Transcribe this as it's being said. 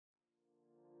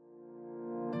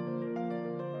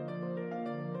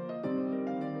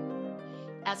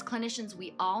As clinicians,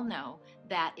 we all know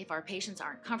that if our patients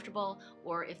aren't comfortable,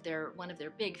 or if one of their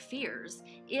big fears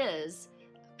is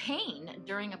pain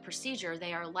during a procedure,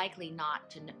 they are likely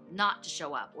not to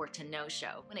show up or to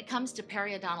no-show. When it comes to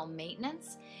periodontal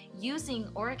maintenance, using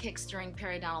Oraqix during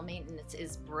periodontal maintenance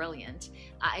is brilliant.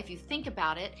 If you think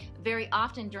about it, very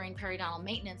often during periodontal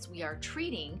maintenance, we are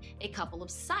treating a couple of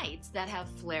sites that have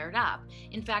flared up.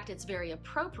 In fact, it's very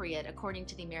appropriate, according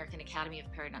to the American Academy of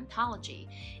Periodontology,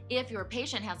 if your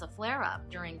patient has a flare-up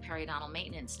during periodontal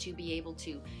maintenance, to be able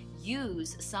to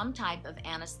use some type of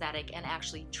anesthetic and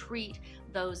actually treat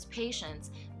those patients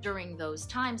during those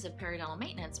times of periodontal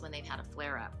maintenance when they've had a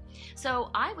flare-up. So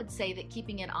I would say that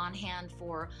keeping it on hand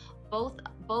for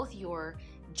both your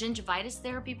gingivitis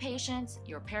therapy patients,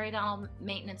 your periodontal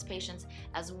maintenance patients,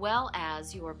 as well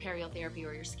as your periotherapy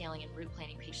or your scaling and root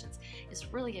planing patients is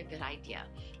really a good idea.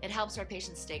 It helps our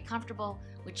patients stay comfortable,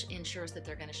 which ensures that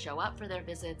they're going to show up for their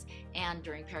visits, and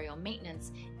during perio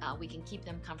maintenance, we can keep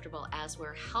them comfortable as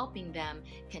we're helping them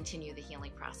continue the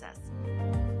healing process.